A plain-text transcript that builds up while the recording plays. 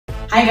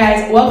Hi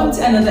guys, welcome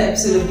to another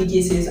episode of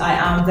BKCs. I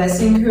am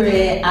Blessyn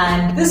Kure,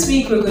 and this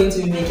week we're going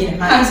to be making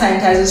hand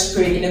sanitizer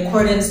spray in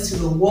accordance to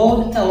the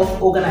World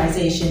Health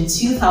Organization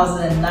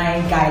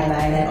 2009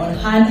 guideline on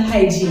hand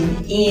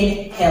hygiene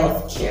in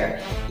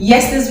healthcare.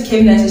 Yes, this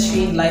became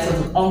necessary in light of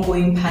the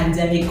ongoing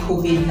pandemic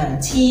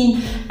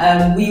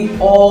COVID-19. We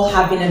all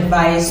have been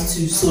advised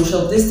to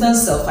social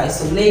distance,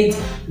 self-isolate,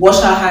 wash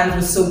our hands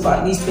with soap for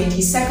at least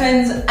 20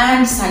 seconds,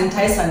 and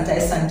sanitize.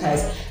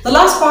 The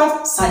last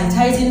part,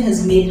 sanitizing,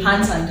 has made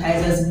hand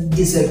sanitizers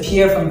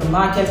disappear from the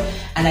market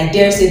and I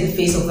dare say the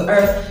face of the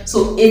earth.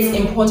 So it's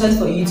important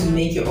for you to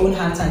make your own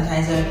hand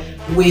sanitizer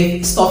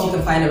with stuff you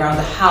can find around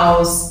the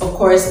house, of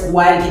course,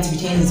 while it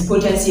retains its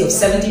potency of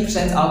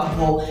 70%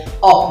 alcohol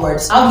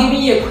upwards. I'll give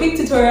you a quick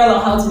tutorial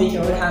on how to make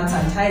your own hand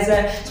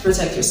sanitizer to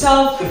protect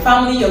yourself, your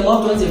family, your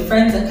loved ones, your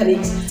friends and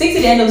colleagues. Stick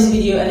to the end of this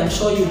video and I'm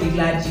sure you'll be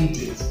glad you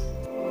did.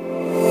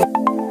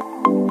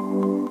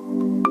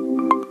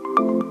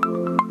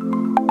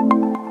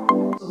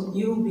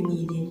 You'll be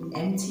needing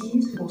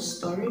empties for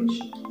storage.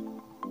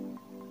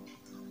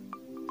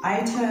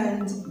 I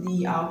turned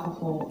the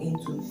alcohol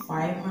into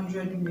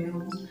 500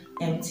 ml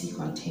empty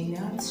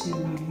container to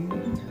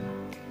use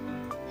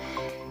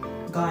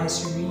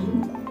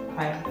glycerine,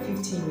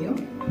 50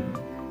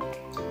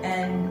 ml,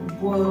 and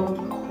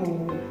boiled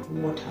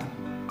cold water.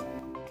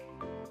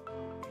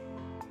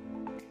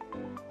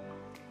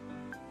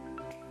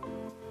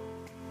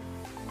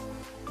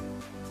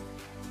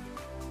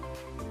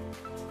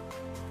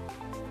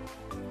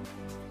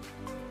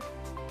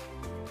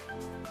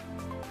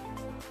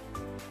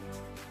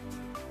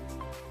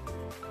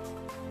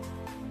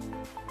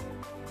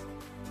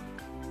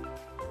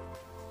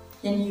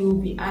 Then you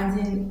will be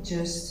adding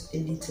just a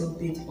little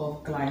bit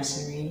of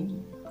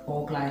glycerine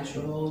or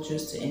glycerol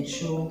just to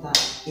ensure that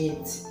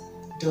it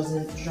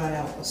doesn't dry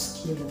out the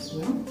skin as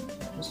well.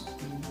 Just a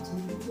little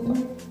bit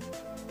more.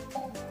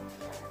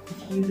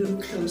 If you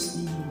look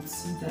closely, you will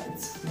see that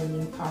it's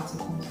forming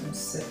particles and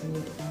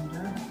settling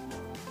under.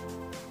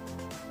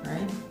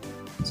 Right?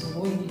 So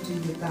what you do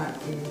with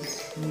that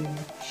is you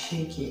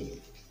shake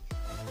it.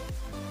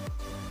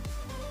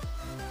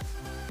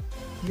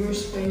 You're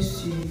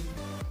supposed to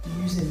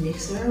use a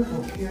mixer,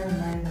 but bear in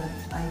mind that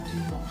I do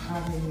not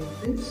have any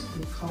of this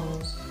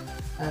because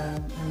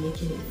I'm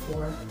making it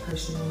for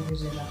personal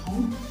usage at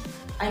home.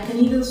 I can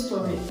either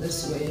store it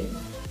this way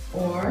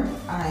or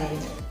I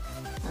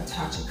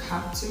attach a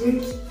cap to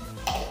it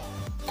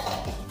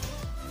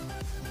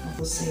of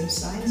the same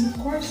size, of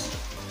course.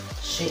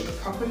 Shake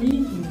properly,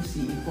 you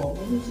see it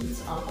bubbles.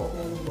 It's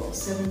alcohol about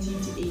 70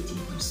 to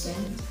 80%,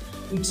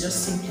 which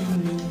just simply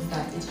means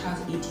that it has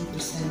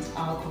 80%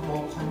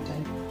 alcohol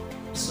content.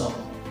 So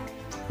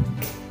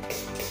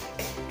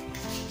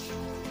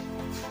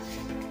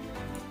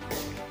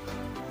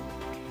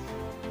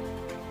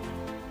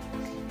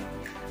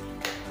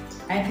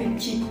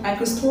I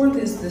could store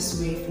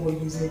this way for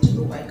usage,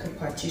 or I could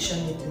partition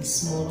it in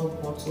smaller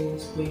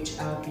bottles, which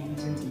I'll be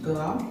using to go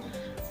out.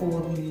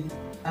 For the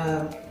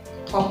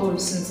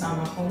purpose, since I'm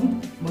at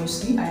home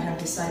mostly, I have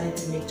decided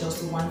to make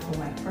just one for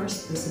my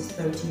purse. This is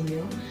 30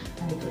 ml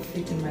and it could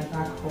fit in my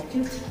back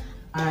pocket.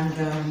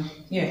 And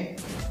yeah,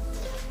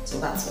 so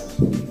that's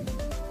it.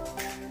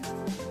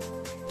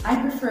 I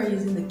prefer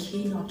using the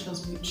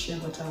K-Notchers with shea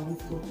butter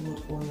with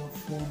coconut oil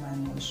for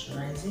my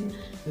moisturizing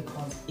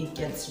because it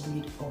gets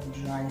rid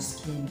of dry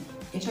skin.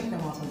 You can check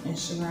them out on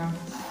Instagram.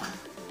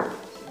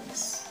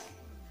 Yes.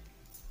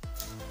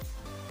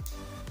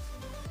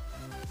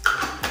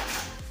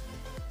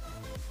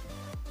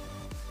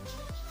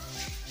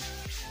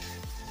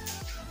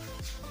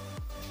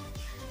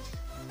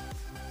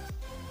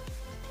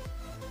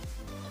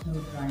 No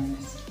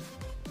dryness.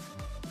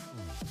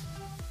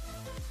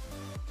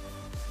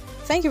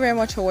 Thank you very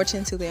much for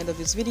watching till the end of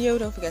this video.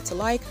 Don't forget to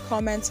like,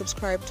 comment,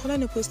 subscribe, turn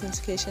on the post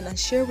notification and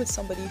share with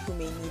somebody who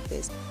may need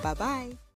this. Bye bye.